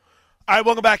All right,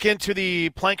 welcome back into the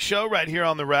Plank Show right here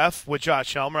on the Ref with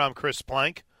Josh Helmer. I'm Chris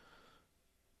Plank.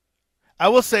 I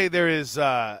will say there is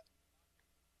one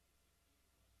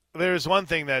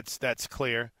thing that's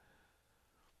clear.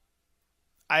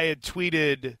 I had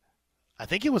tweeted, I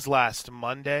think it was last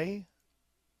Monday.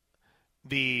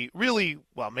 Maybe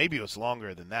it was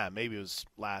longer than that. Maybe it was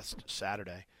last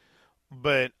Saturday.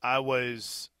 But I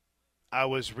was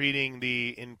reading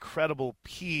the incredible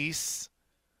piece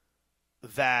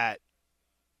that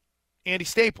Andy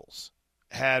Staples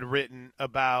had written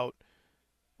about,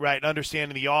 right,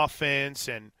 understanding the offense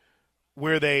and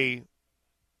where they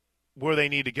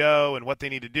need to go and what they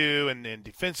need to do and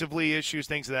defensively issues,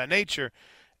 things of that nature.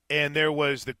 And there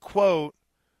was the quote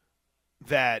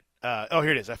that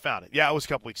here it is. I found it. Yeah, it was a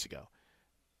couple weeks ago.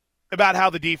 About how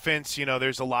the defense,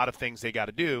 there's a lot of things they got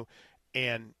to do.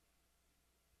 And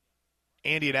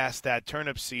Andy had asked that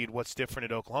turnip seed, what's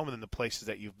different at Oklahoma than the places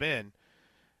that you've been?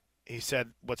 He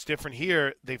said, what's different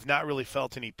here, they've not really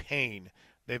felt any pain.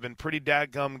 They've been pretty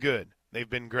dadgum good. They've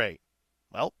been great.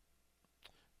 Well,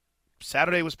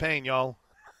 Saturday was pain, y'all.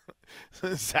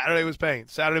 Saturday was pain.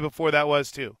 Saturday before that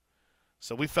was too.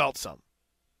 So we felt some.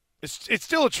 It's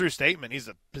still a true statement. He's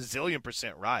a bazillion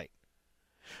 % right.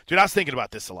 Dude, I was thinking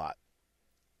about this a lot.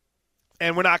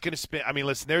 And we're not going to spend –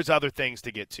 listen, there's other things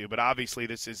to get to, but obviously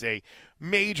this is a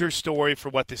major story for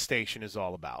what this station is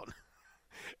all about.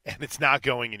 And it's not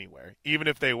going anywhere, even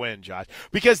if they win, Josh.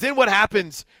 Because then what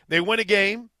happens, they win a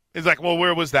game, it's like, well,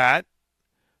 where was that?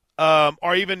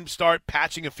 Or even start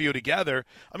patching a few together.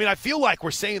 I feel like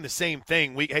we're saying the same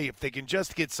thing. Hey, if they can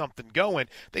just get something going,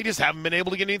 they just haven't been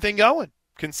able to get anything going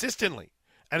consistently.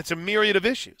 And it's a myriad of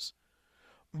issues.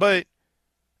 But,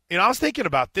 I was thinking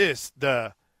about this,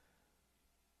 the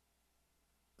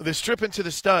strip into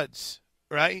the studs,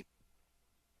 right,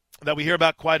 that we hear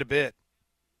about quite a bit.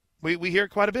 We hear it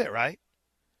quite a bit, right?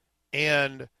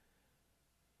 And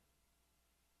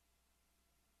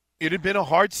it had been a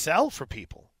hard sell for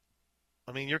people.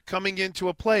 You're coming into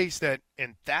a place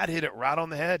and that hit it right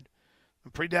on the head.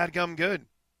 Pretty dadgum good.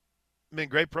 Been a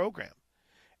great program.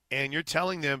 And you're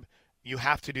telling them you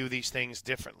have to do these things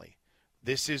differently.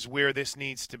 This is where this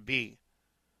needs to be,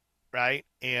 right?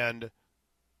 And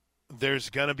there's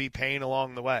going to be pain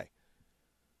along the way.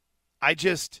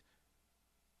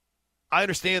 I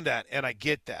understand that, and I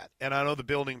get that, and I know the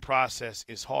building process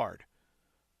is hard.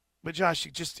 But, Josh,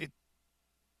 it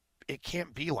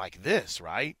can't be like this,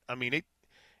 right?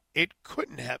 It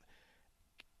couldn't have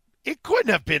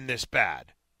been this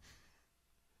bad.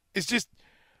 It's just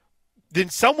then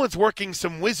someone's working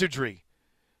some wizardry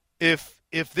if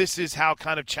this is how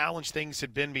kind of challenged things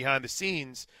had been behind the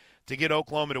scenes to get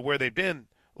Oklahoma to where they've been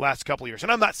last couple of years.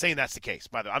 And I'm not saying that's the case,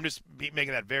 by the way. I'm just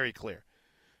making that very clear.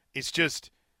 It's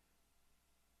just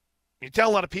you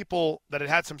tell a lot of people that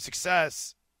had some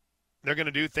success, they're going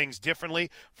to do things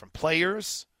differently, from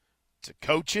players to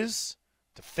coaches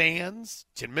to fans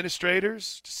to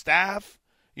administrators to staff,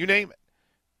 you name it.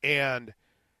 And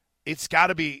it's got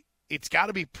to be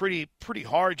pretty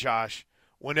hard, Josh,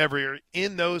 whenever you're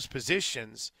in those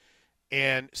positions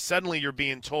and suddenly you're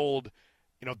being told,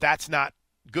 that's not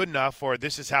good enough or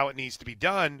this is how it needs to be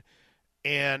done.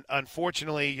 And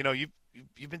unfortunately,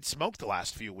 you've been smoked the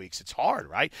last few weeks. It's hard,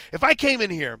 right? If I came in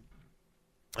here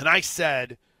and I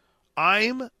said,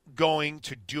 I'm going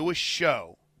to do a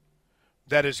show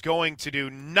that is going to do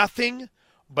nothing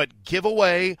but give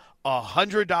away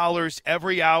 $100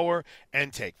 every hour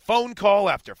and take phone call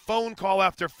after phone call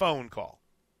after phone call,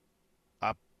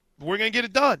 we're going to get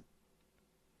it done.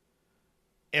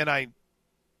 And I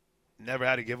never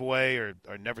had a giveaway or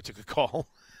never took a call.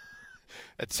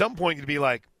 At some point, you'd be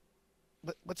like,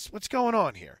 what's going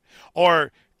on here?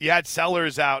 Or you had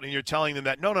sellers out and you're telling them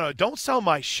that, no, don't sell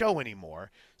my show anymore.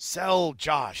 Sell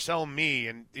Josh, sell me,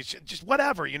 and it's just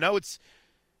whatever.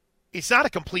 It's not a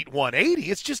complete 180.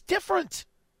 It's just different.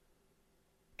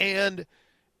 And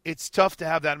it's tough to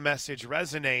have that message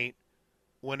resonate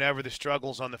whenever the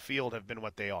struggles on the field have been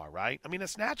what they are, right?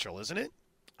 It's natural, isn't it?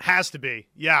 Has to be.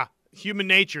 Yeah. Human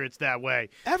nature, it's that way.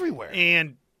 Everywhere.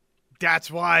 And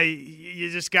that's why you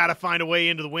just got to find a way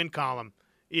into the win column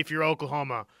if you're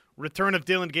Oklahoma. Return of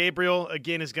Dylan Gabriel,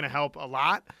 again, is going to help a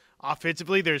lot.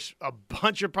 Offensively, there's a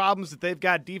bunch of problems that they've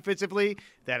got defensively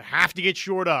that have to get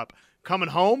shored up. Coming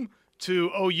home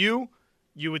to OU,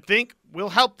 you would think will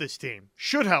help this team,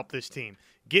 should help this team.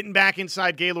 Getting back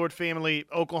inside Gaylord family,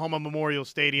 Oklahoma Memorial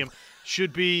Stadium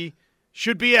should be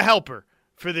a helper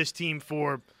for this team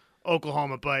for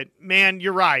Oklahoma. But, man,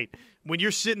 you're right. When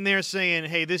you're sitting there saying,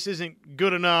 hey, this isn't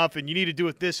good enough and you need to do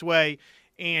it this way,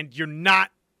 and you're not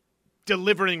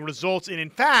delivering results, and in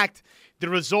fact, the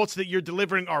results that you're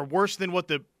delivering are worse than what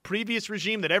the previous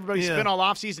regime that everybody Yeah. spent all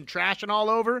offseason trashing all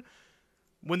over,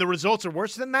 when the results are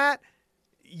worse than that,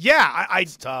 yeah,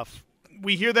 It's tough.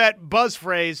 we hear that buzz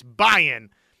phrase, buy-in.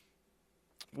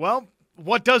 Well,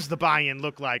 what does the buy-in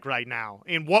look like right now?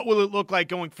 And what will it look like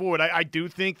going forward? I do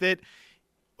think that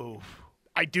Oof.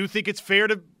 I do think it's fair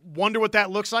to wonder what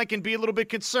that looks like and be a little bit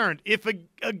concerned if,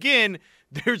 again,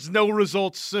 there's no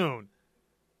results soon.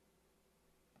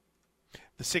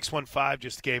 The 615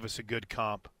 just gave us a good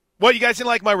comp. What, you guys didn't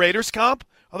like my Raiders comp?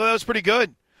 Although that was pretty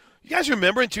good. You guys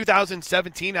remember in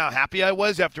 2017 how happy I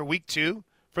was after week 2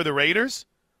 for the Raiders?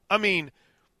 I mean,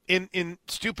 in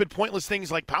stupid, pointless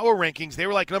things like power rankings, they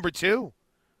were like number 2.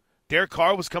 Derek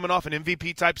Carr was coming off an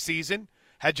MVP-type season,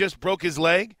 had just broke his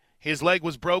leg. His leg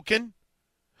was broken.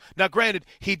 Now, granted,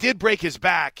 he did break his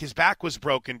back. His back was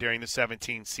broken during the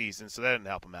 17 season, so that didn't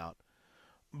help him out.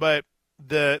 But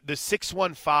the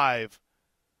 615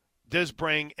 does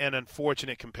bring an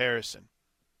unfortunate comparison.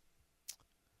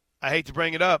 I hate to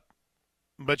bring it up,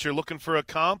 but you're looking for a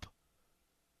comp?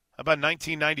 How about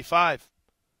 1995?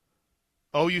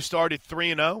 OU started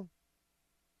 3-0.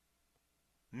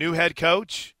 New head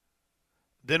coach.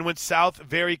 Then went south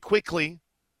very quickly.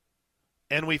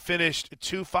 And we finished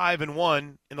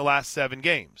 2-5-1 in the last 7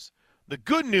 games. The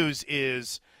good news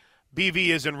is BV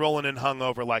isn't rolling in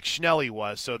hungover like Schnelly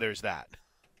was, so there's that.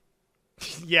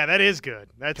 Yeah, that is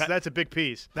good. That's a big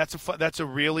piece. That's a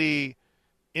really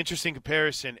interesting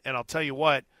comparison, and I'll tell you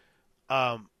what,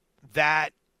 that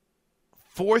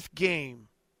 4th game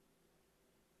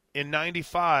in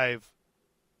 95,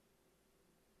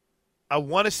 I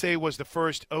want to say was the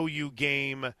first OU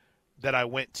game that I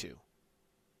went to.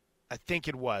 I think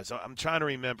it was. I'm trying to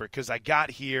remember because I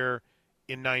got here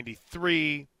in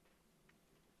 93.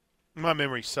 My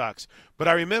memory sucks. But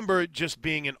I remember just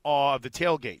being in awe of the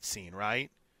tailgate scene,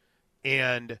 right?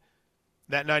 And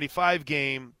that 95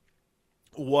 game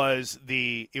was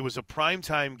a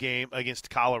primetime game against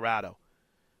Colorado.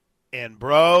 And,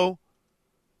 bro,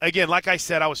 again, like I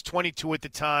said, I was 22 at the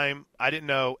time. I didn't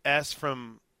know S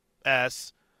from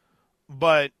S.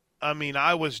 But, I mean,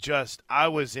 I was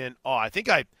in awe. I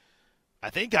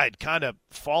think I'd kind of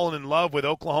fallen in love with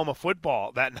Oklahoma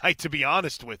football that night, to be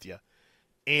honest with you.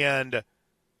 And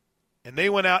they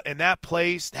went out, and that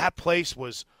place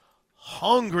was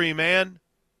hungry, man.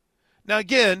 Now,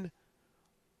 again,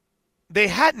 they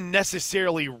hadn't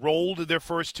necessarily rolled their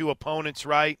first 2 opponents,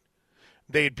 right?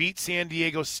 They had beat San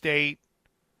Diego State.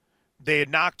 They had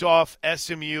knocked off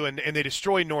SMU, and they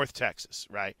destroyed North Texas,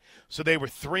 right? So they were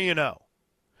 3-0.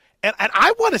 And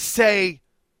I want to say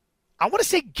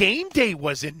game day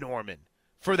was in Norman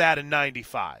for that in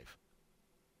 95.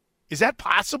 Is that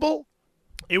possible?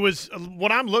 It was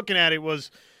what I'm looking at. It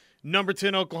was number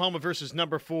 10 Oklahoma versus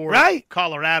number 4 right.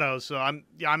 Colorado. So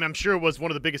I'm sure it was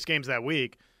one of the biggest games that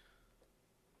week.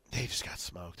 They just got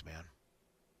smoked, man.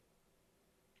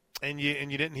 And you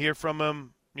didn't hear from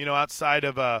them, outside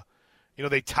of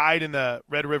they tied in the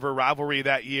Red River rivalry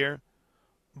that year,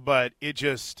 but it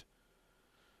just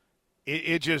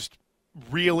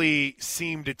really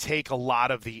seemed to take a lot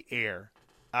of the air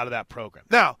out of that program.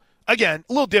 Now, again,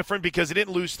 a little different because it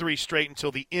didn't lose 3 straight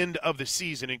until the end of the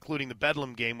season, including the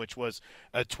Bedlam game, which was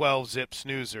a 12-zip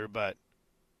snoozer. But,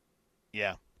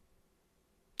 yeah.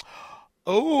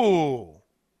 Oh.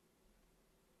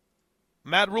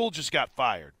 Matt Rule just got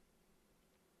fired.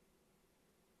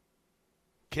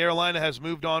 Carolina has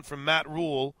moved on from Matt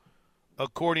Rule,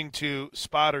 according to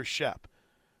Spotter Shep.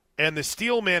 And the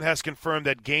Steelman has confirmed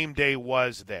that game day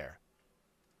was there.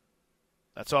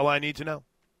 That's all I need to know.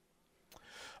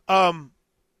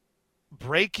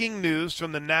 Breaking news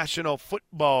from the National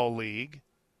Football League.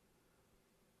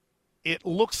 It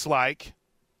looks like,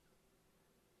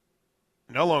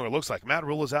 no longer looks like, Matt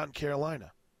Rule is out in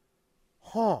Carolina.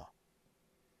 Huh.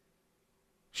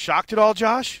 Shocked at all,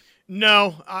 Josh?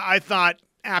 No, I thought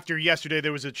after yesterday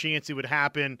there was a chance it would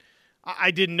happen.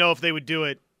 I didn't know if they would do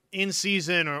it in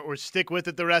season or stick with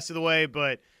it the rest of the way,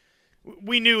 but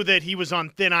we knew that he was on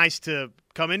thin ice to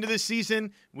come into this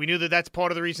season. We knew that that's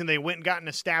part of the reason they went and got an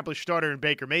established starter in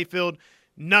Baker Mayfield.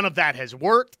 None of that has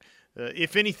worked.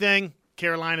 If anything,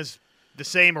 Carolina's the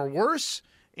same or worse,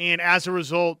 and as a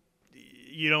result,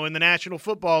 in the National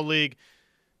Football League,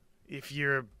 if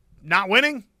you're not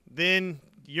winning, then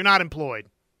you're not employed.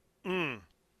 All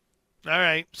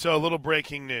right, so a little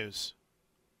breaking news.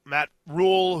 Matt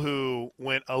Rule, who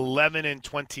went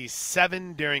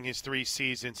 11-27 during his 3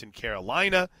 seasons in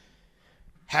Carolina,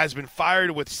 has been fired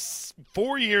with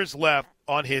 4 years left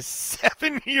on his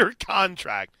 7-year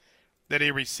contract that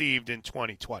he received in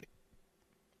 2020.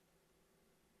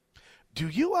 Do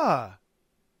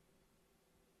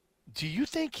you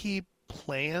think he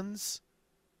plans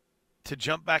to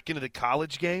jump back into the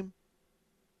college game?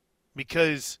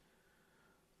 Because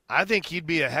I think he'd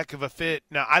be a heck of a fit.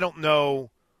 Now, I don't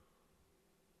know.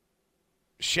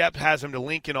 Shep has him to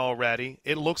Lincoln already.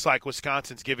 It looks like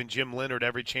Wisconsin's giving Jim Leonard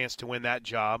every chance to win that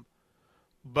job.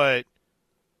 But,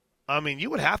 I mean, you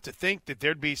would have to think that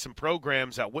there'd be some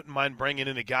programs that wouldn't mind bringing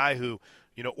in a guy who,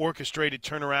 orchestrated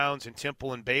turnarounds in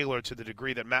Temple and Baylor to the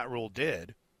degree that Matt Rule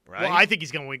did. Right? Well, I think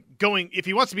he's going if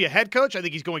he wants to be a head coach, I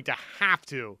think he's going to have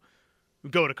to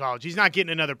go to college. He's not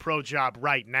getting another pro job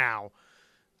right now.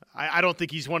 I don't think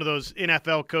he's one of those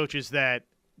NFL coaches that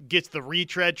gets the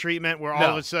retread treatment where all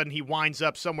of a sudden he winds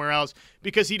up somewhere else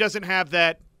because he doesn't have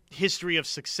that history of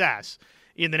success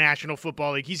in the National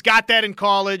Football League. He's got that in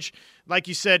college. Like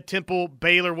you said, Temple,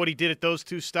 Baylor, what he did at those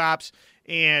two stops.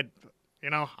 And,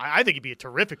 I think he'd be a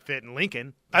terrific fit in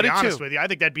Lincoln, to be honest with you. I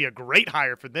think that'd be a great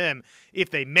hire for them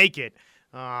if they make it.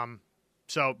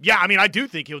 So, yeah, I do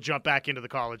think he'll jump back into the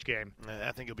college game.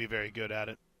 I think he'll be very good at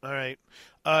it. All right.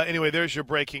 Anyway, there's your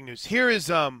breaking news. Here's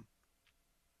a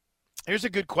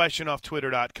good question off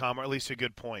Twitter.com, or at least a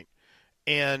good point.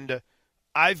 And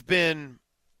I've been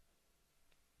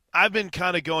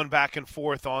kind of going back and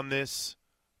forth on this,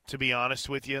 to be honest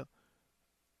with you.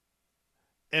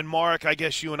 And Mark, I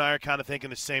guess you and I are kind of thinking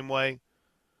the same way.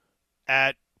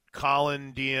 At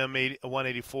Colin DM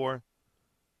 184,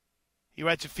 he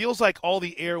writes, "It feels like all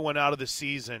the air went out of the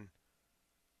season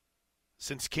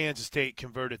since Kansas State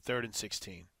converted 3rd and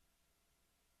 16.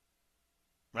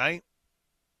 Right?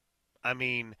 I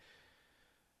mean,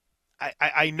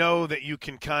 I know that you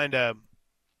can kind of,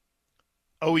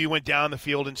 you went down the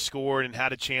field and scored and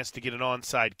had a chance to get an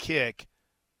onside kick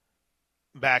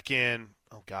back in,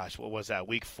 what was that,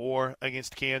 week 4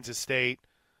 against Kansas State.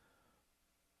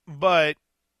 But,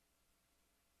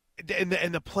 and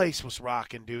the place was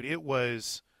rocking, dude. It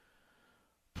was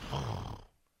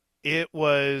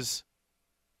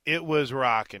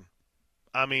rocking.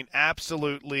 I mean,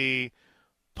 absolutely,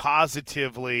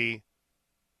 positively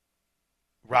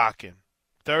rocking.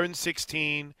 3rd and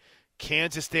 16,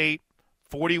 Kansas State,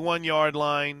 41-yard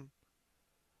line.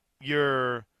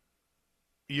 You're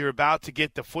about to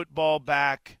get the football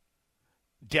back,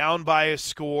 down by a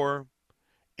score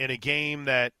in a game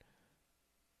that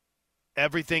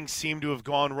everything seemed to have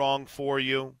gone wrong for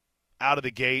you out of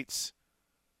the gates.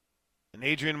 And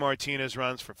Adrian Martinez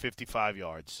runs for 55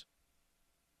 yards.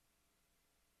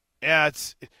 Yeah,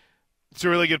 it's a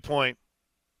really good point.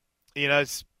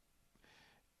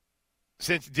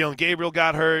 Since Dillon Gabriel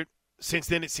got hurt, since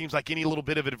then it seems like any little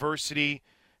bit of adversity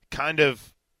kind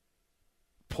of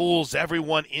pulls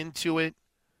everyone into it.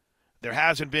 There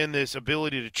hasn't been this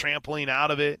ability to trampoline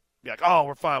out of it. Be like,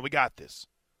 we're fine, we got this.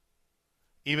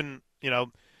 Even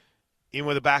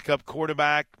with a backup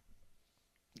quarterback,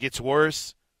 it gets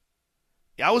worse.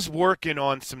 Yeah, I was working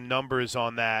on some numbers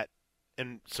on that.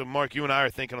 And so, Mark, you and I are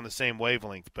thinking on the same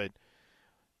wavelength, but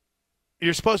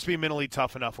you're supposed to be mentally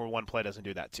tough enough where one play doesn't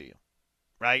do that to you,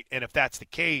 right? And if that's the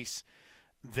case,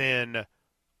 then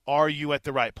are you at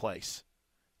the right place?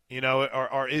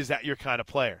 Or is that your kind of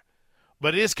player?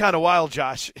 But it is kind of wild,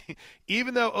 Josh.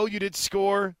 Even though OU did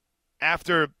score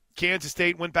after Kansas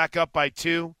State went back up by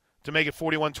 2 to make it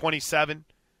 41-27,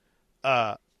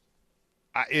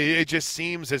 it just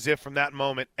seems as if from that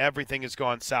moment everything has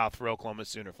gone south for Oklahoma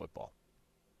Sooner football.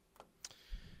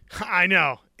 I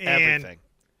know. Everything.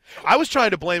 I was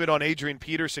trying to blame it on Adrian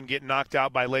Peterson getting knocked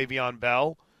out by Le'Veon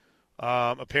Bell.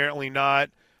 Apparently not.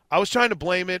 I was trying to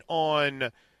blame it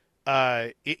on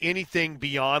anything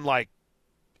beyond like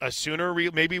a Sooner.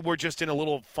 Maybe we're just in a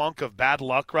little funk of bad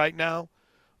luck right now.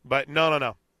 But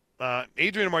no.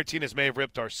 Adrian Martinez may have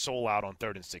ripped our soul out on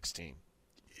 3rd and 16.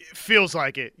 It feels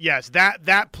like it. Yes,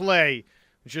 that play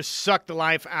just sucked the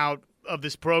life out of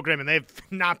this program, and they've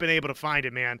not been able to find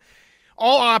it, man.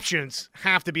 All options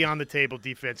have to be on the table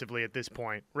defensively at this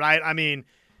point, right? I mean,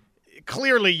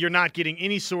 clearly you're not getting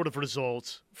any sort of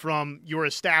results from your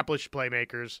established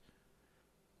playmakers.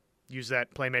 Use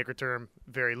that playmaker term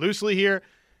very loosely here.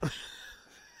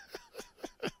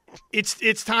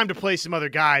 It's time to play some other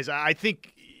guys. I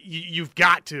think you've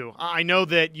got to. I know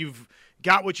that you've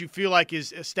got what you feel like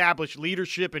is established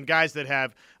leadership and guys that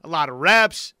have a lot of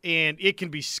reps, and it can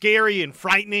be scary and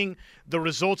frightening, the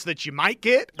results that you might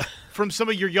get from some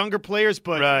of your younger players.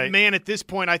 But, right. Man, at this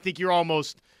point, I think you're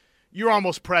almost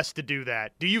pressed to do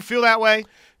that. Do you feel that way?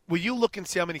 Will you look and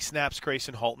see how many snaps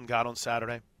Grayson Halton got on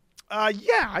Saturday?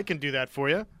 Yeah, I can do that for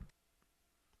you.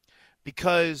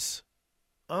 Because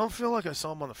I don't feel like I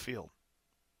saw him on the field.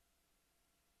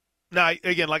 Now,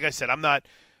 again, like I said, I'm not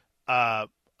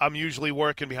I'm usually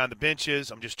working behind the benches.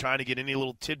 I'm just trying to get any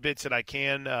little tidbits that I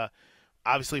can,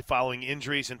 obviously following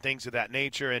injuries and things of that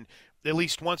nature. And at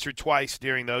least once or twice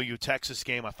during the OU Texas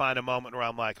game, I find a moment where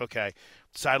I'm like, okay,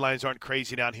 sidelines aren't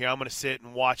crazy down here. I'm going to sit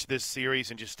and watch this series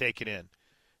and just take it in.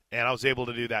 And I was able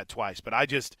to do that twice. But I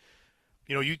just,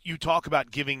 you talk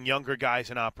about giving younger guys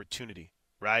an opportunity,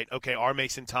 right? Okay, R.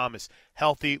 Mason Thomas,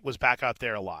 healthy, was back out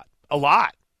there a lot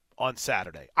on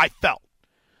Saturday, I felt.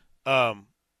 I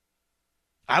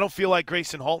don't feel like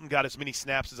Grayson Halton got as many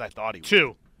snaps as I thought he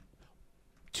would.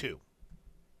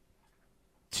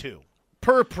 Two.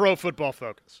 Per Pro Football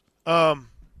Focus.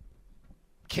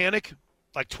 Kanik,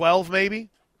 like 12 maybe?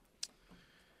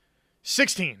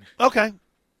 16. Okay.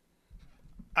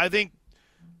 I think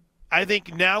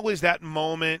now is that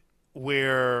moment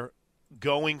where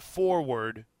going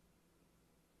forward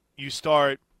you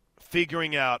start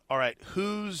figuring out, all right,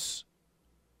 you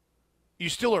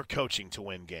still are coaching to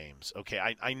win games. Okay,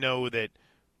 I know that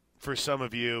for some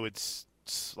of you it's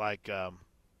like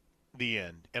the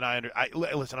end. And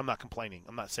listen, I'm not complaining.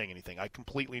 I'm not saying anything. I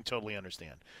completely and totally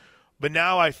understand. But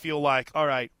now I feel like, all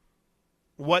right,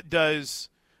 let's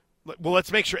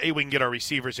make sure, we can get our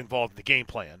receivers involved in the game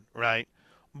plan, right?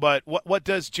 But what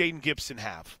does Jaden Gibson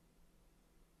have?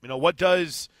 What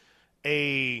does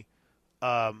if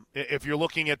you're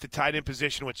looking at the tight end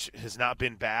position, which has not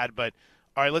been bad, but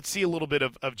all right, let's see a little bit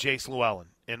of Jace Llewellyn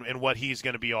and what he's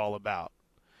going to be all about.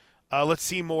 Let's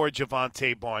see more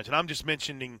Javante Barnes. And I'm just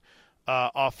mentioning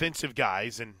offensive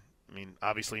guys, and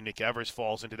obviously Nick Evers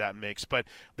falls into that mix, but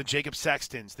the Jacob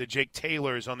Sextons, the Jake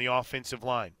Taylors on the offensive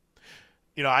line.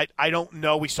 I don't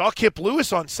know. We saw Kip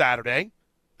Lewis on Saturday.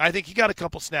 I think he got a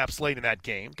couple snaps late in that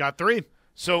game. Got 3.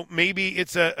 So maybe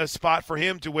it's a spot for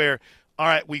him to where, all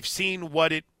right, we've seen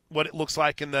what it looks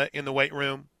like in the weight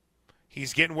room.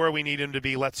 He's getting where we need him to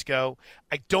be. Let's go.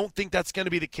 I don't think that's going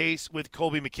to be the case with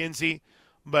Colby McKenzie,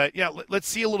 but yeah, let's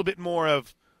see a little bit more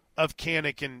of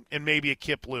Kanik and maybe a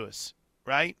Kip Lewis,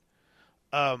 right?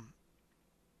 The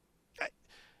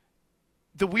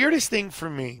weirdest thing for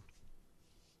me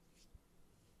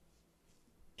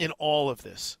in all of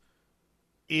this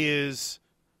is,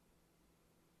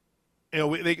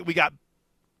 we got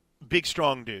big,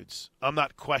 strong dudes. I'm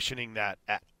not questioning that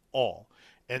at all.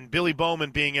 And Billy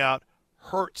Bowman being out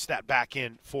hurts that back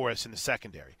end for us in the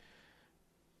secondary.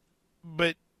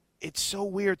 But it's so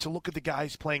weird to look at the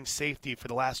guys playing safety for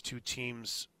the last 2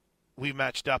 teams we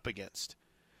matched up against.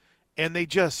 And they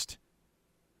just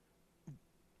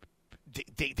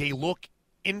they look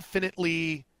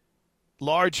infinitely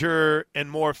larger and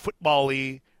more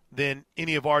football-y than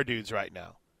any of our dudes right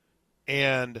now.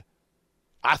 And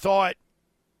I thought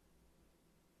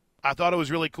it was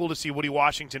really cool to see Woody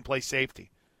Washington play safety.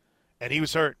 And he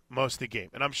was hurt most of the game.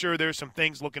 And I'm sure there's some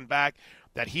things looking back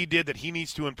that he did that he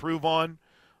needs to improve on.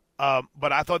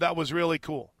 But I thought that was really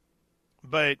cool.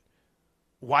 But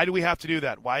why do we have to do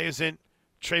that? Why isn't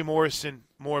Trey Morrison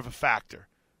more of a factor?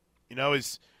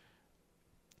 Is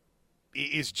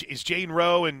Jaden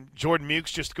Rowe and Jordan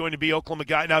Mukes just going to be Oklahoma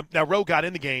guy? Now Rowe got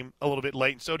in the game a little bit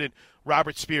late, and so did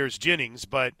Robert Spears Jennings,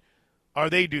 but are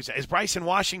they dudes? Is Bryson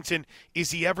Washington,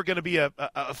 is he ever going to be a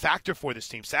factor for this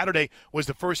team? Saturday was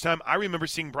the first time I remember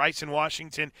seeing Bryson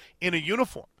Washington in a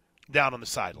uniform down on the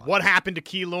sideline. What happened to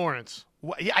Key Lawrence?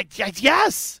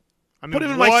 Yes. Put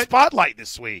him in my spotlight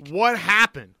this week. What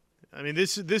happened?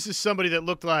 This is somebody that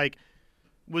looked like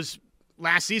was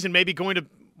last season maybe going to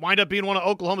wind up being one of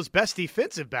Oklahoma's best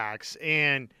defensive backs,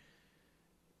 and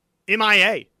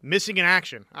MIA, missing in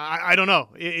action. I don't know.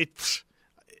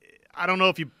 I don't know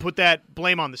if you put that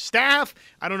blame on the staff.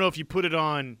 I don't know if you put it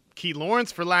on Key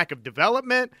Lawrence for lack of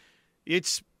development.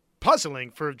 It's puzzling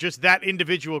for just that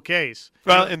individual case.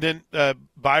 Well, and then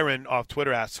Byron off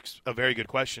Twitter asks a very good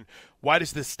question. Why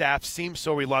does the staff seem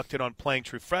so reluctant on playing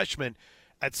true freshmen?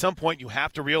 At some point, you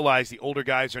have to realize the older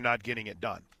guys are not getting it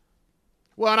done.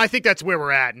 Well, and I think that's where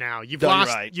we're at now. You've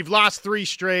lost 3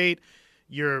 straight.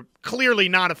 You're clearly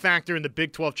not a factor in the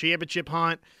Big 12 championship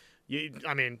hunt.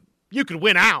 You could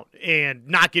win out and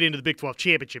not get into the Big 12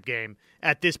 championship game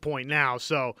at this point now.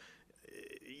 So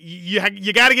you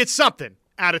got to get something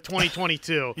out of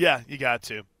 2022. Yeah, you got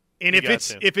to. And if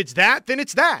it's that, then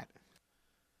it's that.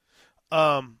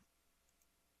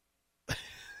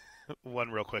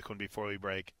 One real quick one before we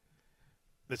break.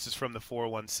 This is from the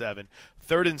 417.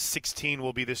 3rd and 16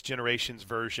 will be this generation's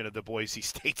version of the Boise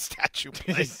State statue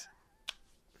play.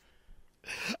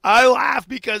 I laugh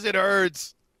because it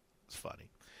hurts. It's funny.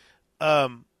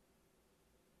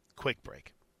 Quick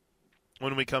break.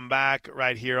 When we come back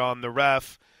right here on the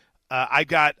Ref, I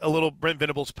got a little Brent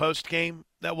Venables post game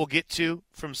that we'll get to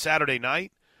from Saturday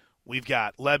night. We've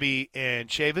got Lebby and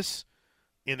Chavis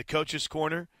in the coach's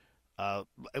corner.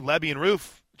 Lebby and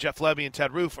Roof, Jeff Lebby and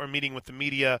Ted Roof, are meeting with the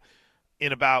media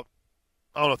in about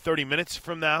I don't know, 30 minutes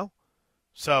from now.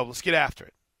 So let's get after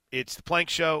it. It's the Plank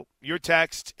Show, your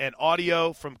text and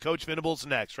audio from Coach Venables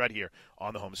next, right here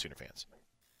on the Home of Sooner Fans.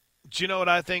 Do you know what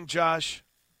I think, Josh?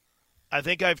 I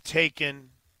think I've taken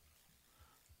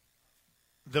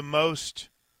the most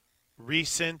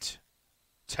recent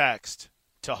text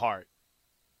to heart.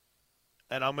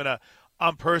 And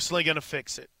I'm personally gonna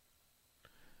fix it.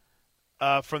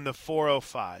 From the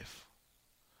 405.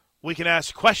 We can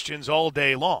ask questions all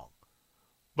day long.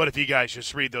 But if you guys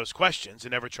just read those questions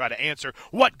and never try to answer,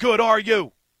 what good are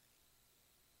you?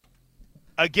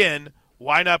 Again,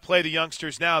 why not play the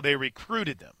youngsters now? They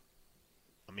recruited them.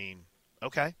 I mean,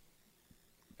 okay.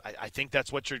 I think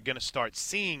that's what you're going to start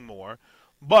seeing more.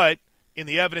 But in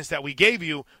the evidence that we gave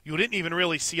you, you didn't even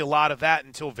really see a lot of that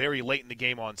until very late in the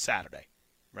game on Saturday,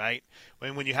 right?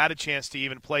 When you had a chance to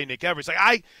even play Nick Evers.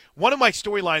 One of my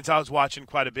storylines I was watching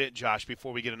quite a bit, Josh,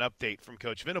 before we get an update from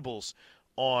Coach Venables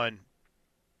on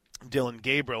Dillon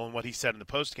Gabriel and what he said in the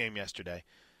postgame yesterday.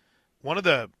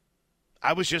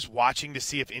 I was just watching to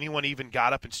see if anyone even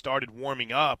got up and started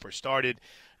warming up or started,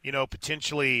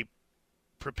 potentially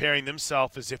preparing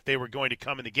themselves as if they were going to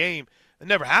come in the game. It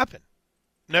never happened.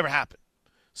 Never happened.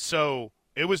 So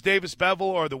it was Davis Beville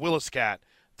or the Willis Cat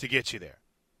to get you there.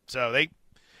 So they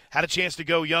had a chance to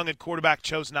go young at quarterback,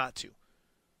 chose not to.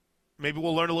 Maybe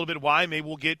we'll learn a little bit why. Maybe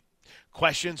we'll get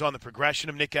questions on the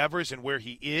progression of Nick Evers and where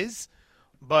he is.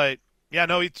 But, yeah,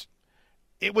 no, it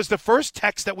was the first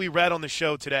text that we read on the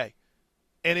show today.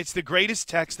 And it's the greatest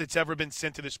text that's ever been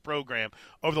sent to this program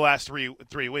over the last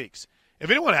three weeks. If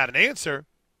anyone had an answer,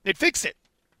 they'd fix it.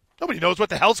 Nobody knows what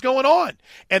the hell's going on.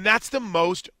 And that's the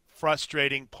most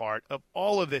frustrating part of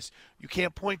all of this. You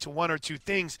can't point to one or two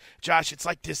things. Josh, it's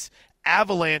like this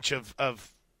avalanche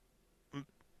of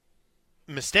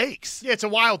mistakes. Yeah, it's a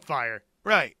wildfire.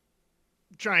 Right.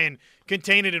 Try and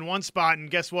contain it in one spot, and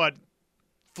guess what?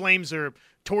 Flames are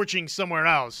torching somewhere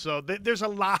else. So there's a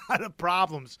lot of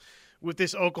problems with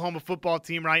this Oklahoma football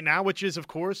team right now, which is, of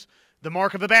course, the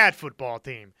mark of a bad football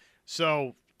team.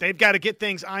 So they've got to get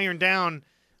things ironed down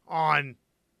on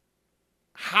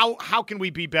how can we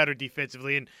be better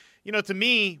defensively. And, to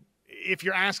me, if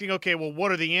you're asking, okay, well,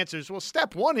 what are the answers? Well,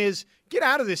 step one is get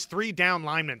out of this 3-down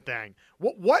lineman thing.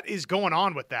 What is going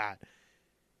on with that?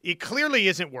 It clearly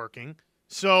isn't working.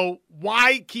 So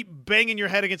why keep banging your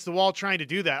head against the wall trying to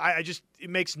do that? It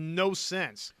makes no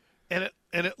sense. And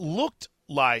it looked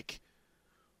like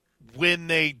when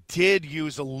they did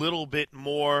use a little bit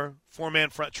more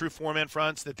true four-man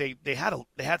fronts, that they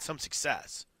had some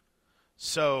success.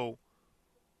 So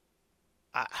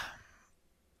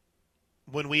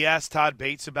when we asked Todd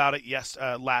Bates about it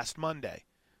last Monday,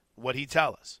 what'd he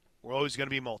tell us? We're always going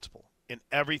to be multiple in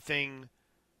everything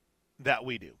that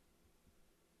we do.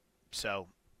 So,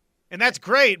 and that's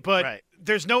great, but right.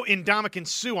 There's no Ndamukong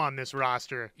Suh on this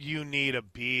roster. You need a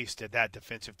beast at that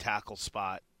defensive tackle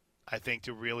spot, I think,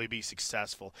 to really be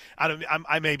successful.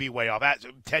 I may be way off.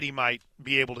 Teddy might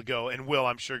be able to go, and will,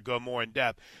 I'm sure, go more in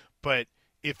depth. But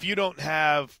if you don't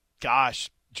have, Josh,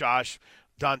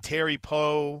 Dontari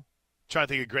Poe, trying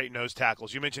to think of great nose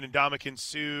tackles. You mentioned Ndamukong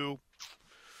Suh,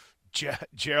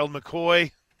 Gerald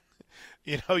McCoy.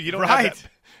 You don't have that.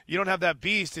 You don't have that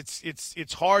beast.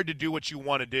 It's hard to do what you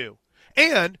want to do.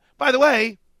 And by the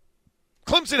way,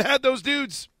 Clemson had those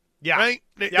dudes. Yeah, right.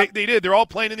 They did. They're all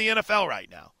playing in the NFL right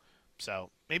now.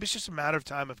 So maybe it's just a matter of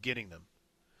time of getting them,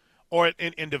 or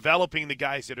in developing the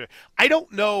guys that are. I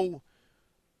don't know.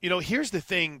 Here's the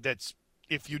thing that's,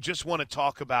 if you just want to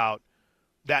talk about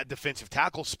that defensive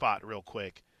tackle spot real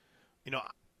quick,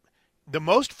 the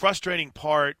most frustrating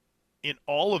part in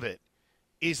all of it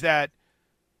is that,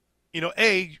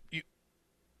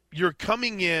 you're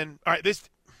coming in. All right, this,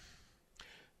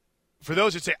 for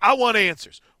those that say, I want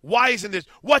answers. Why isn't this?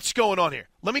 What's going on here?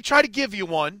 Let me try to give you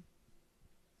one,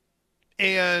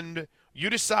 and you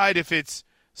decide if it's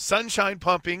sunshine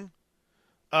pumping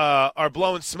or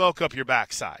blowing smoke up your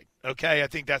backside. Okay, I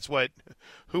think that's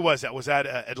who was that? Was that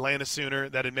Atlanta Sooner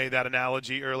that had made that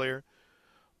analogy earlier?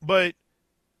 But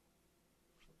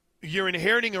you're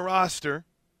inheriting a roster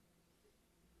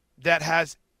that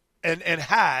has and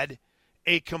had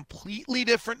a completely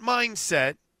different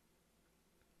mindset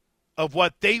of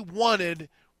what they wanted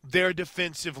their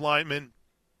defensive linemen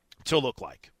to look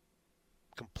like.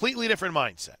 Completely different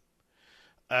mindset.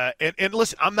 And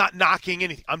listen, I'm not knocking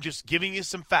anything. I'm just giving you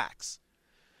some facts.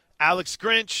 Alex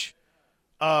Grinch,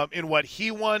 in what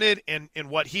he wanted and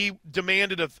what he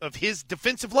demanded of his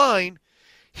defensive line,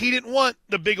 he didn't want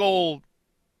the big old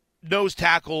nose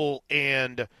tackle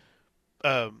and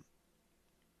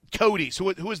Cody's.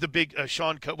 Who was the big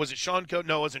Sean Cody? Was it Sean Cody?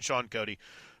 No, it wasn't Sean Cody.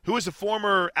 who is a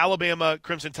former Alabama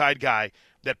Crimson Tide guy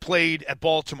that played at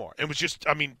Baltimore and was just,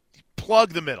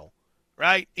 plug the middle,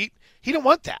 right? He didn't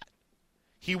want that.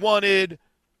 He wanted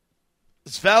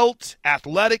svelte,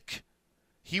 athletic.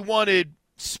 He wanted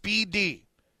speed D.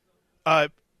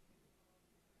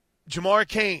 Jamar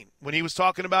Cain, when he was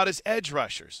talking about his edge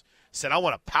rushers, said, I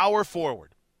want a power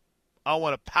forward. I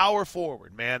want a power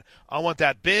forward, man. I want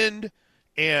that bend,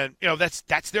 and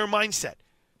that's their mindset.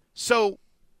 So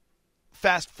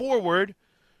fast forward,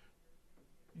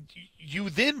 you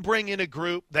then bring in a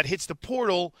group that hits the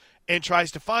portal and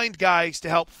tries to find guys to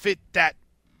help fit that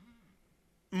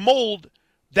mold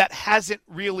that hasn't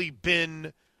really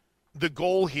been the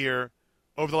goal here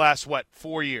over the last,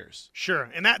 4 years. Sure,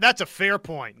 and that's a fair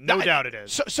point. No doubt it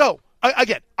is. So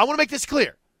again, I want to make this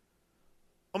clear.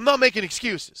 I'm not making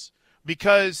excuses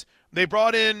because they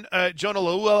brought in Jonah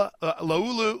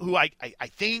Laulu, who I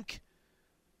think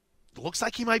looks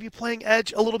like he might be playing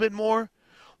edge a little bit more.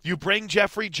 You bring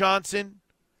Jeffrey Johnson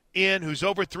in, who's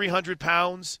over 300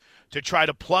 pounds, to try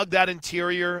to plug that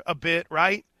interior a bit,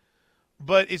 right?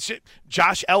 But it's just,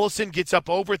 Josh Ellison gets up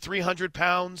over 300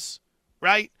 pounds,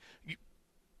 right?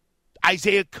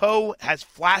 Isaiah Coe has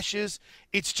flashes.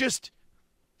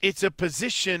 It's a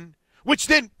position, which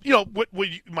then, what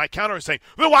my counter is saying,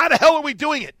 well, why the hell are we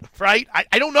doing it, right?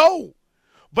 I don't know.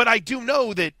 But I do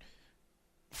know that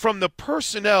from the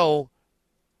personnel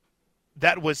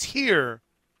that was here,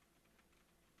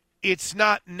 it's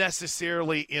not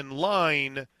necessarily in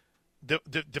line, the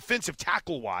defensive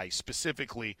tackle-wise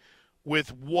specifically,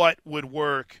 with what would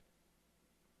work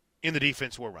in the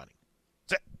defense we're running.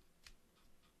 So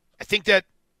I think that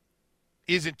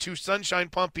isn't too sunshine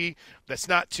pumpy. That's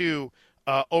not too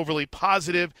overly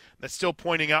positive. That's still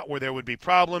pointing out where there would be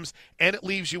problems, and it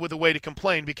leaves you with a way to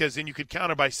complain, because then you could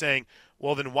counter by saying,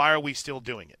 well, then why are we still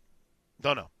doing it?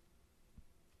 Don't know.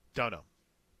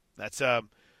 That's,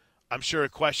 I'm sure, a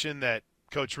question that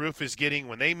Coach Roof is getting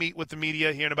when they meet with the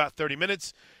media here in about 30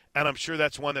 minutes, and I'm sure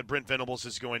that's one that Brent Venables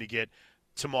is going to get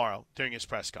tomorrow during his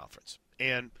press conference.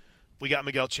 And we got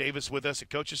Miguel Chavis with us at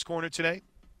Coach's Corner today.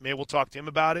 Maybe we'll talk to him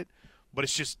about it. But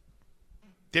it's just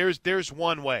there's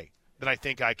one way that I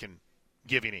think I can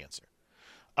give you an answer.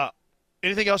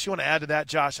 Anything else you want to add to that,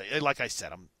 Josh? Like I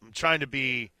said, I'm trying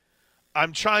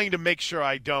to make sure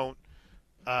I don't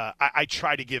I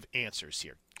try to give answers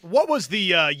here. What was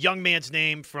the young man's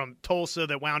name from Tulsa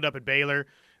that wound up at Baylor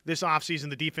this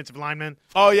offseason, the defensive lineman?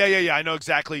 Oh, yeah. I know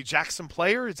exactly. Jackson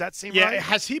Player, does that seem right? Yeah,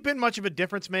 has he been much of a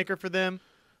difference maker for them?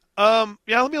 Yeah,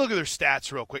 let me look at their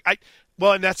stats real quick.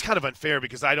 And that's kind of unfair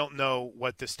because I don't know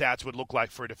what the stats would look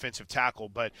like for a defensive tackle,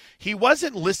 but he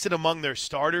wasn't listed among their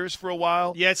starters for a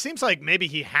while. Yeah, it seems like maybe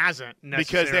he hasn't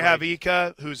necessarily. Because they have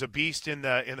Ika, who's a beast in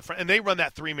the front, and they run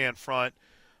that three-man front.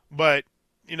 But,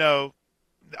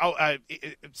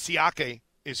 Siake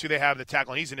is who they have in the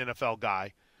tackle, and he's an NFL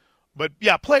guy. But,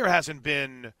 yeah, Player hasn't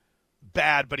been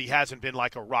bad, but he hasn't been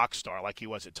like a rock star like he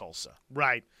was at Tulsa.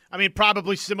 Right. I mean,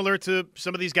 probably similar to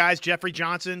some of these guys, Jeffrey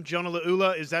Johnson, Jonah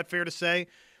Laulu. Is that fair to say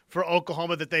for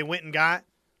Oklahoma that they went and got?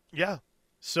 Yeah.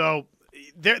 So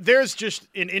there's just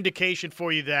an indication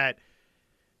for you that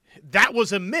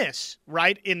was a miss,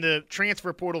 right, in the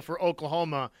transfer portal for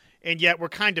Oklahoma, and yet we're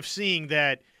kind of seeing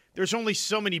that there's only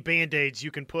so many Band-Aids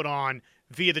you can put on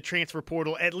via the transfer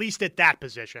portal, at least at that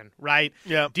position, right?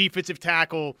 Yeah. Defensive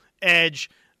tackle, edge.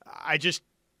 I just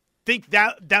think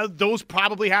that those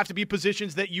probably have to be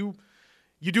positions that you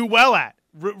do well at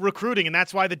recruiting, and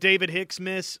that's why the David Hicks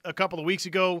miss a couple of weeks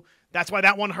ago, that's why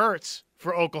that one hurts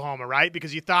for Oklahoma, right?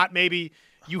 Because you thought maybe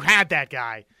you had that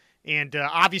guy, and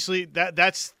obviously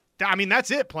that's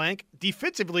it, Plank.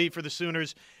 Defensively for the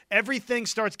Sooners, everything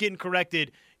starts getting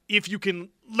corrected if you can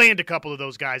land a couple of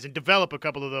those guys and develop a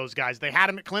couple of those guys. They had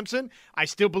them at Clemson. I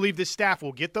still believe this staff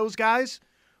will get those guys.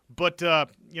 But,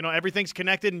 everything's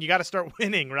connected, and you got to start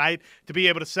winning, right, to be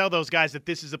able to sell those guys that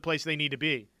this is the place they need to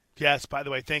be. Yes, by the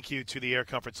way, thank you to the Air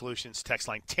Comfort Solutions text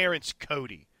line. Terrence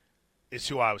Cody is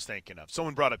who I was thinking of.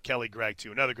 Someone brought up Kelly Gregg,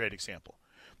 too, another great example.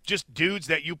 Just dudes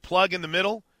that you plug in the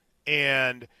middle,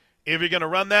 and if you're going to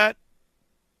run that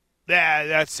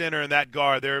center and that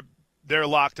guard, they're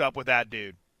locked up with that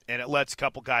dude, and it lets a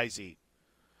couple guys eat.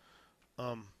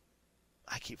 I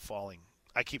keep falling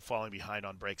behind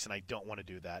on breaks, and I don't want to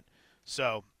do that.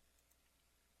 So,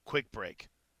 quick break.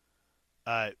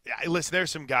 Listen,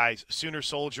 there's some guys, Sooner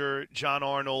Soldier, John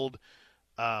Arnold,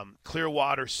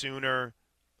 Clearwater Sooner.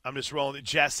 I'm just rolling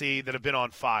Jesse that have been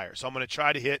on fire. So I'm going to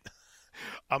try to hit.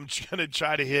 I'm going to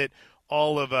try to hit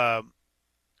all of the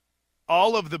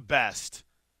best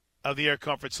of the Air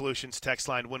Comfort Solutions text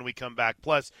line when we come back.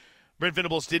 Plus, Brent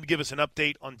Venables did give us an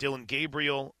update on Dylan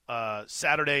Gabriel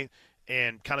Saturday.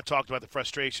 and kind of talked about the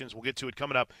frustrations. We'll get to it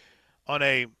coming up on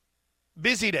a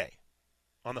busy day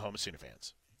on the Home of Sooner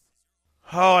Fans.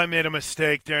 Oh, I made a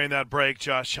mistake during that break,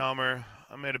 Josh Helmer.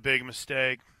 I made a big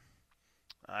mistake.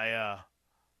 I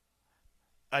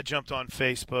jumped on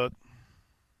Facebook.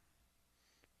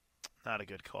 Not a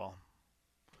good call.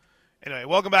 Anyway,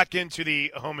 welcome back into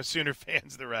the Home of Sooner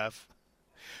Fans, the ref.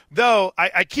 Though,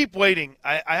 I keep waiting.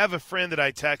 I have a friend that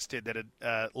I texted that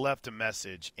had left a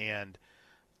message, and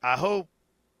I hope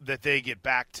that they get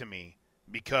back to me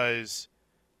because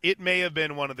it may have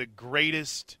been one of the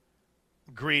greatest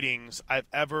greetings I've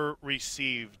ever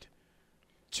received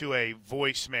to a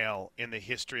voicemail in the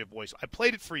history of voice. I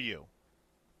played it for you,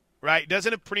 right?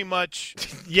 Doesn't it pretty much?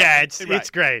 Yeah, it's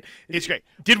Right. great. It's great.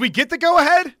 Did we get the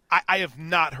go-ahead? I have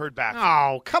not heard back.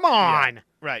 Oh, come on. Yeah,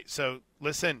 right. So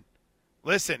listen,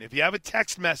 if you have a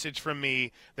text message from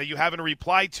me that you haven't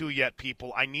replied to yet,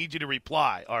 people, I need you to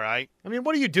reply, all right? I mean,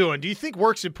 what are you doing? Do you think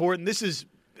work's important?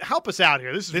 Help us out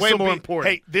here. This is way will more be,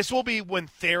 important. Hey, this will be when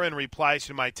Theron replies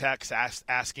to my text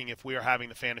asking if we are having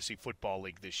the Fantasy Football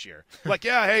League this year. Like,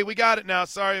 yeah, hey, we got it now.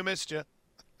 Sorry I missed you.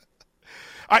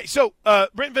 All right, so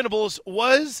Brent Venables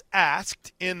was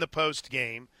asked in the post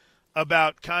game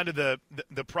about kind of the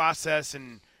process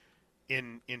and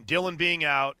in Dylan being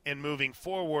out and moving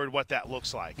forward, what that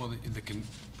looks like. Well, the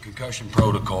concussion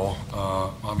protocol,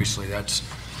 obviously that's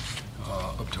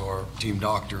up to our team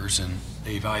doctors, and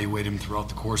they evaluate him throughout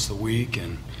the course of the week,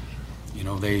 and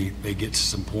they get to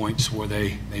some points where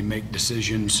they make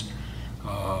decisions,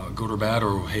 good or bad,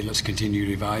 or hey, let's continue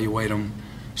to evaluate him.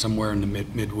 Somewhere in the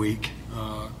midweek,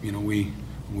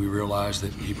 we realized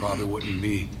that he probably wouldn't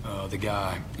be the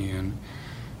guy, and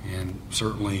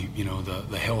certainly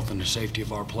the health and the safety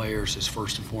of our players is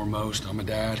first and foremost. I'm a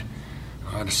dad.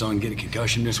 I had a son get a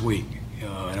concussion this week in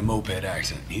a moped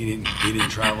accident. He didn't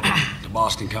travel to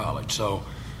Boston College, so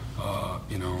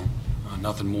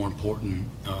nothing more important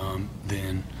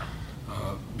than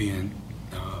being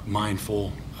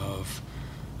mindful of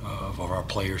our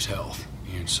players' health.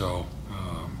 And so,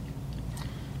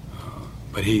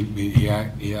 but he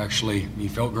actually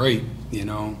felt great.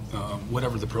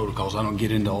 Whatever the protocols, I don't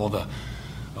get into all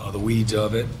the weeds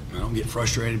of it. I don't get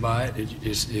frustrated by it. It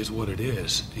is what it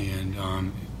is,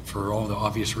 and for all the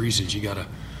obvious reasons, you got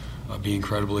to be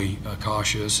incredibly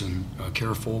cautious and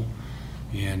careful,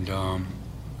 and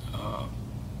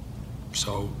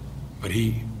but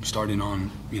he starting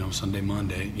on Sunday,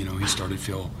 Monday, he started to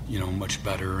feel much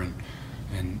better,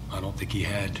 and I don't think he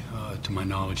had, to my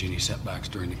knowledge, any setbacks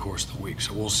during the course of the week.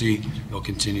 So we'll see. They'll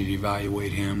continue to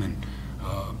evaluate him, and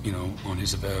on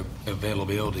his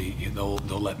availability, they'll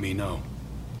let me know.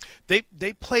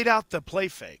 They played out the play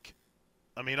fake.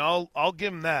 I mean, I'll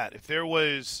give them that. If there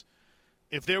was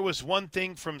one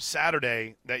thing from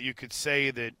Saturday that you could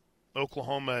say that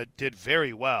Oklahoma did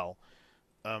very well,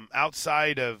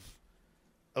 outside of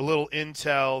a little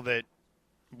intel that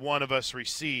one of us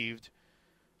received,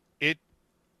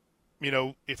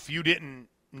 if you didn't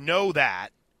know that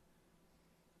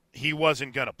he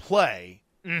wasn't going to play,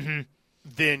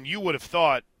 then you would have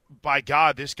thought, by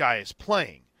God, this guy is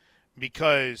playing,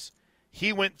 because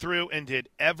he went through and did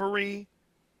every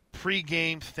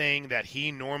pregame thing that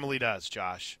he normally does,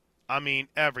 Josh. I mean,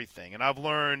 everything. And I've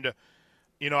learned,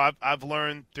 I've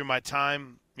learned through my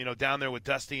time, down there with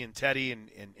Dusty and Teddy and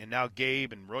now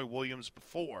Gabe and Roy Williams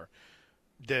before,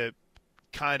 the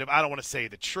kind of, I don't want to say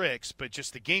the tricks, but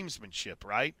just the gamesmanship,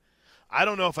 right? I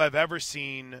don't know if I've ever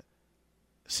seen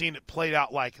it played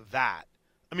out like that.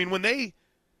 I mean, when they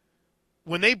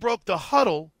broke the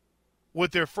huddle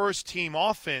with their first team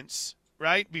offense,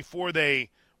 right, before they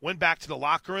went back to the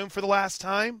locker room for the last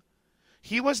time,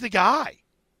 he was the guy.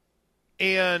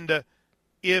 And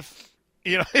if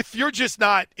you're just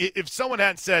not, if someone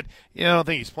hadn't said, I don't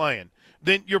think he's playing,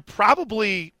 then you're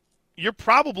probably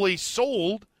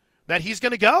sold that he's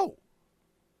going to go,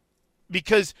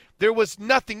 because there was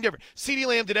nothing different. CeeDee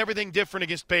Lamb did everything different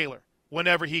against Baylor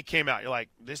whenever he came out. You're like,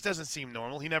 this doesn't seem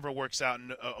normal. He never works out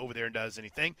over there and does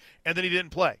anything. And then he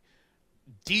didn't play.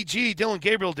 Dillon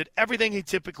Gabriel did everything he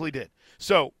typically did.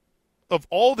 So of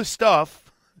all the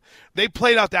stuff, they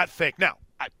played out that fake. Now,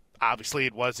 obviously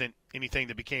it wasn't anything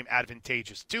that became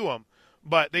advantageous to him,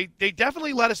 but they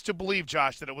definitely led us to believe,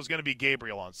 Josh, that it was going to be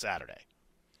Gabriel on Saturday.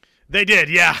 They did,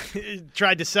 yeah.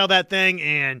 Tried to sell that thing,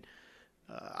 and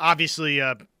obviously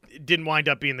didn't wind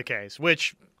up being the case,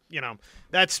 which,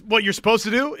 that's what you're supposed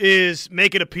to do, is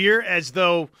make it appear as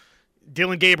though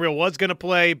Dillon Gabriel was going to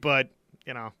play, but,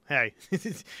 hey,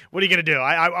 what are you going to do?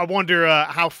 I wonder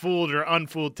how fooled or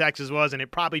unfooled Texas was, and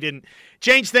it probably didn't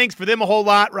change things for them a whole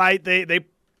lot, right? They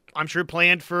I'm sure,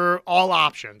 planned for all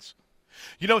options.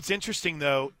 You know what's interesting,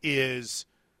 though, is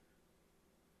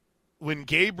when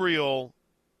Gabriel,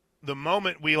 the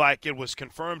moment it was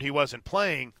confirmed he wasn't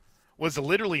playing, was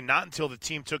literally not until the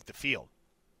team took the field.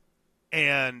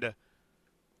 And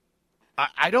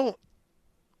I don't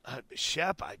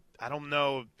Shep, I don't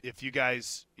know if you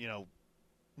guys,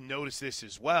 notice this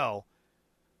as well.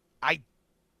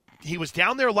 He was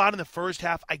down there a lot in the first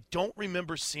half. I don't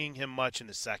remember seeing him much in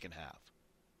the second half.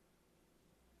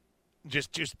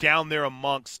 Just down there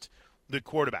amongst the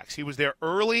quarterbacks. He was there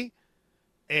early,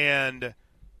 and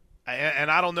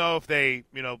I don't know if they,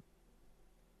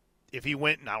 if he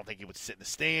went, and I don't think he would sit in the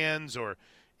stands or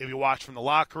if he watched from the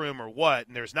locker room or what.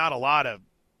 And there's not a lot of,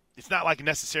 it's not like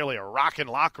necessarily a rockin'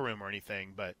 locker room or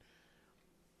anything, but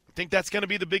I think that's going to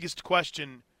be the biggest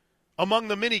question among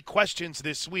the many questions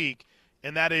this week,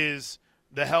 and that is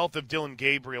the health of Dillon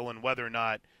Gabriel and whether or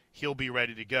not he'll be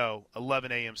ready to go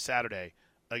 11 a.m. Saturday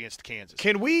against Kansas.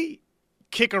 Can we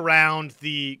kick around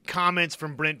the comments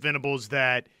from Brent Venables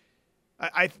that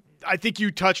I think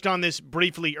you touched on this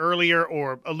briefly earlier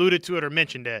or alluded to it or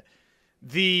mentioned it,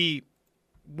 the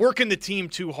working the team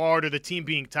too hard or the team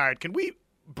being tired. Can we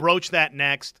broach that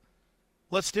next?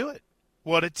 Let's do it.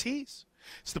 What a tease.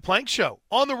 It's the Plank Show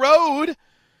on the road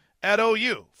at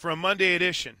OU for a Monday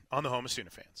edition on the home of Sooner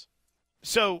fans.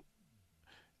 So,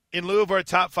 in lieu of our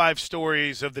top 5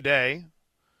 stories of the day,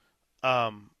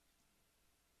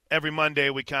 every Monday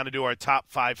we kind of do our top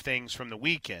 5 things from the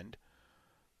weekend.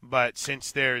 But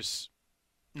since there's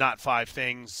not 5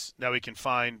 things that we can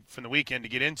find from the weekend to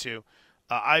get into,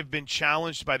 I've been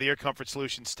challenged by the Air Comfort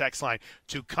Solutions text line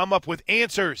to come up with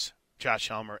answers, Josh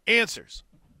Helmer, answers.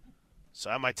 So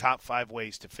I have my top 5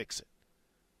 ways to fix it.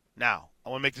 Now, I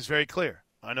want to make this very clear.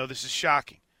 I know this is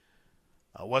shocking.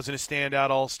 I wasn't a standout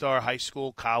all-star high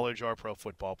school, college, or pro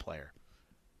football player.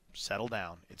 Settle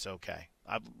down. It's okay.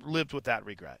 I've lived with that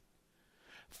regret.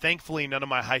 Thankfully, none of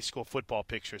my high school football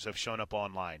pictures have shown up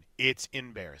online. It's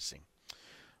embarrassing.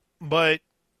 But,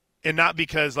 and not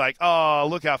because oh,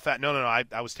 look how fat. No.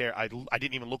 I was terrible. I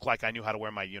didn't even look like I knew how to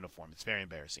wear my uniform. It's very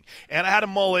embarrassing. And I had a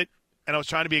mullet, and I was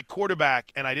trying to be a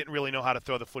quarterback, and I didn't really know how to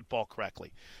throw the football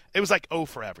correctly. It was like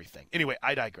for everything. Anyway,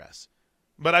 I digress.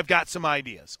 But I've got some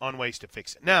ideas on ways to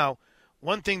fix it. Now,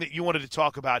 one thing that you wanted to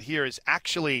talk about here is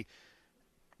actually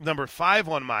number 5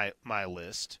 on my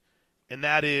list, and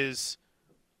that is,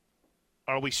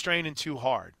 are we straining too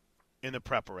hard in the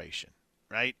preparation,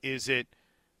 right? Is it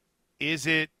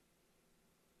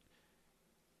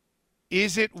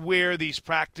where these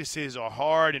practices are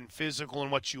hard and physical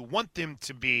and what you want them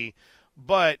to be,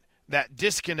 but that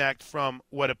disconnect from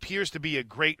what appears to be a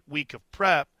great week of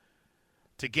prep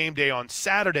to game day on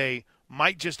Saturday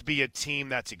might just be a team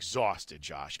that's exhausted,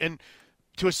 Josh? And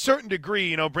to a certain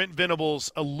degree, Brent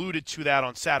Venables alluded to that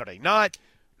on Saturday. Not,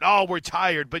 oh, we're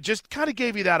tired, but just kind of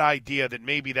gave you that idea that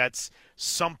maybe that's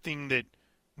something that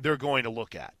they're going to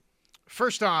look at.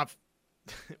 First off,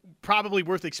 probably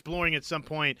worth exploring at some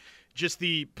point, just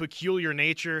the peculiar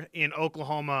nature in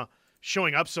Oklahoma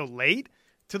showing up so late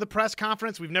to the press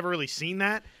conference. We've never really seen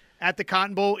that at the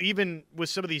Cotton Bowl, even with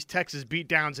some of these Texas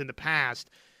beatdowns in the past.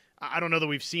 I don't know that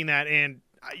we've seen that, and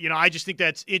I just think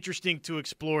that's interesting to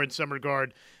explore in some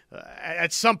regard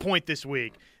at some point this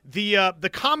week. The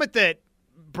comment that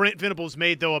Brent Venables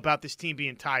made, though, about this team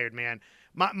being tired, man,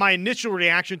 my initial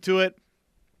reaction to it,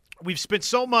 we've spent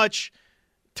so much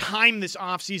time this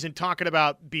offseason talking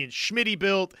about being Schmitty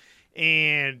built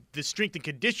and the strength and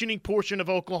conditioning portion of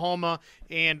Oklahoma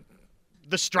and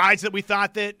the strides that we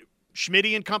thought that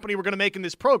Schmitty and company were going to make in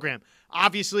this program.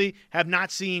 Obviously, have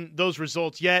not seen those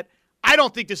results yet. I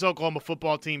don't think this Oklahoma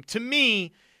football team, to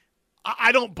me,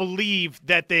 I don't believe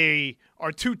that they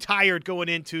are too tired going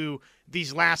into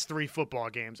these last 3 football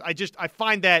games. I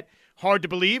find that hard to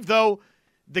believe, though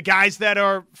the guys that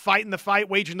are fighting the fight,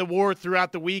 waging the war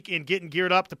throughout the week and getting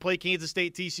geared up to play Kansas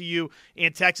State, TCU,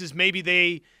 and Texas, maybe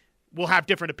they will have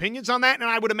different opinions on that, and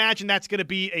I would imagine that's going to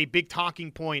be a big talking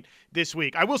point this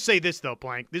week. I will say this, though,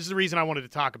 Plank. This is the reason I wanted to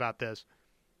talk about this.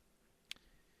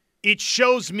 It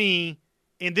shows me,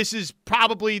 and this is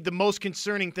probably the most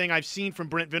concerning thing I've seen from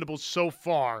Brent Venables so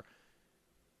far,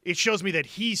 it shows me that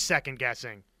he's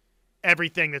second-guessing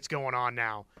everything that's going on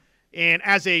now. And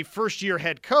as a first-year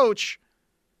head coach,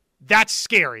 that's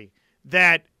scary.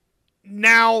 That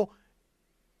now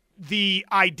the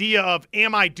idea of,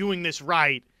 am I doing this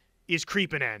right, is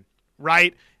creeping in,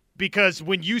 right? Because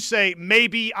when you say,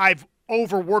 maybe I've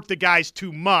overworked the guys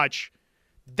too much,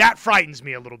 that frightens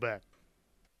me a little bit.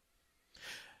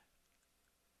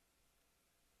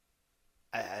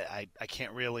 I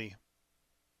can't really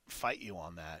fight you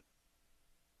on that.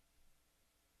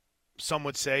 Some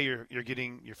would say you're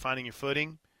finding your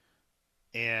footing.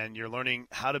 and you're learning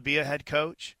how to be a head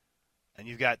coach, and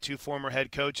you've got 2 former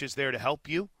head coaches there to help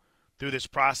you through this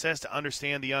process to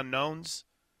understand the unknowns.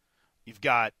 You've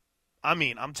got,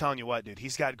 I'm telling you what, dude,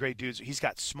 he's got great dudes. He's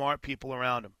got smart people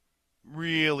around him,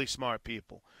 really smart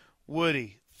people.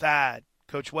 Woody, Thad,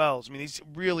 Coach Wells. These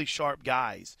really sharp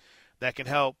guys that can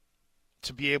help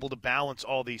to be able to balance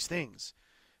all these things.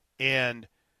 And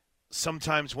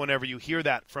sometimes whenever you hear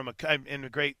that from a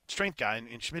great strength guy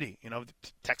in Schmitty,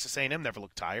 Texas A&M never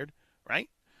looked tired, right?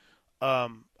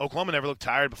 Oklahoma never looked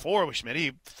tired before with Schmitty.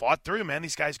 He fought through, man.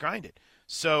 These guys grinded.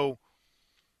 So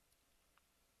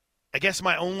I guess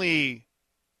my only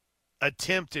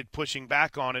attempt at pushing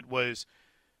back on it was,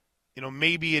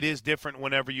 maybe it is different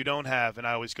whenever you don't have, and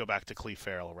I always go back to Cleve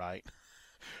Farrell, right?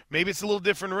 Maybe it's a little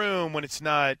different room when it's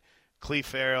not Cleve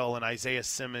Farrell and Isaiah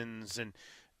Simmons, and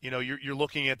you're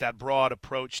looking at that broad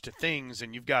approach to things,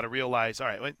 and you've got to realize, all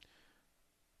right,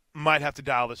 might have to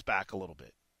dial this back a little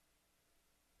bit.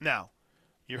 Now,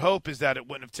 your hope is that it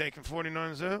wouldn't have taken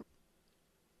 49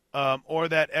 out, or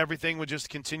that everything would just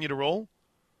continue to roll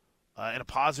in a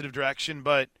positive direction.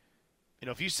 But,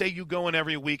 if you say you go in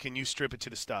every week and you strip it to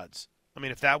the studs,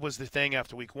 if that was the thing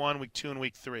after week 1, week 2, and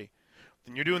week 3,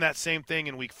 then you're doing that same thing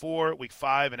in week 4, week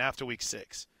 5, and after week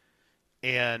 6.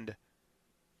 And,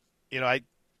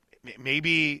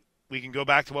 maybe we can go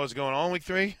back to what was going on in week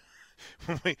 3.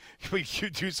 we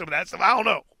do some of that stuff. I don't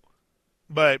know.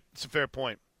 But it's a fair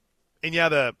point. And, yeah,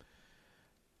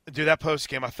 that post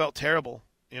game, I felt terrible.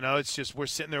 It's just we're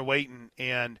sitting there waiting,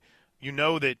 and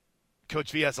that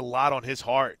Coach V has a lot on his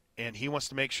heart, and he wants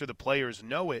to make sure the players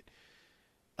know it.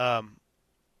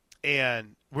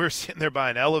 And we're sitting there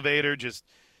by an elevator, just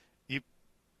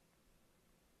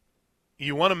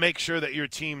you want to make sure that your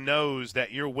team knows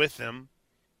that you're with them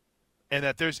and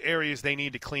that there's areas they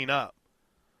need to clean up.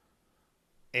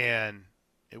 And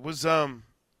it was a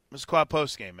quad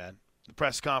post game, man. The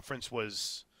press conference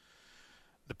was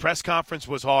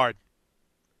hard,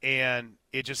 and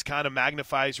it just kind of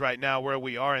magnifies right now where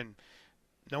we are, and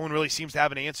no one really seems to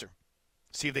have an answer.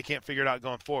 See if they can't figure it out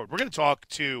going forward. We're going to talk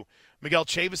to Miguel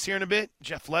Chavis here in a bit,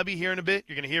 Jeff Lebby here in a bit.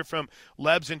 You're going to hear from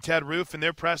Lebs and Ted Roof and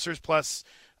their pressers, plus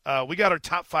we got our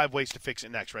top 5 ways to fix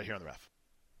it next right here on The Ref.